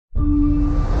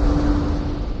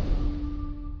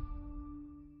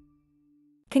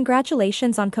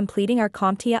Congratulations on completing our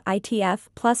CompTIA ITF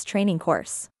Plus training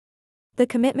course. The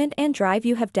commitment and drive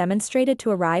you have demonstrated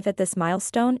to arrive at this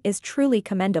milestone is truly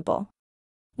commendable.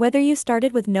 Whether you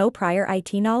started with no prior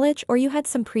IT knowledge or you had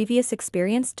some previous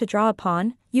experience to draw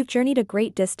upon, you've journeyed a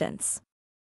great distance.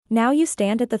 Now you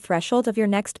stand at the threshold of your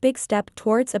next big step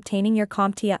towards obtaining your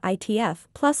CompTIA ITF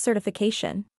Plus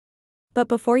certification. But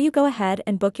before you go ahead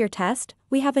and book your test,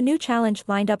 we have a new challenge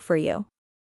lined up for you.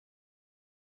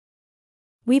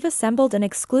 We've assembled an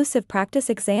exclusive practice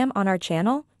exam on our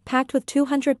channel, packed with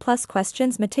 200+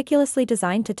 questions meticulously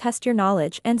designed to test your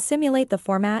knowledge and simulate the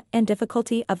format and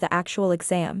difficulty of the actual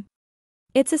exam.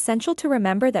 It's essential to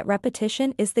remember that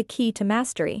repetition is the key to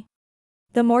mastery.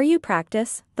 The more you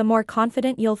practice, the more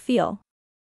confident you'll feel.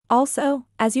 Also,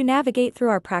 as you navigate through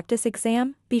our practice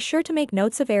exam, be sure to make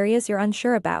notes of areas you're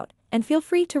unsure about, and feel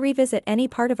free to revisit any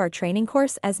part of our training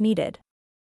course as needed.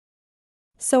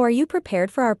 So are you prepared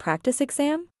for our practice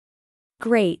exam?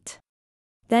 Great!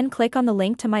 Then click on the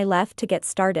link to my left to get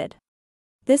started.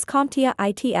 This CompTIA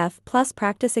ITF Plus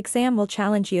practice exam will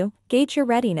challenge you, gauge your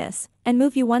readiness, and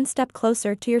move you one step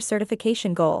closer to your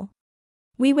certification goal.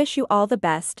 We wish you all the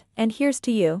best, and here's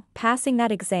to you, passing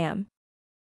that exam.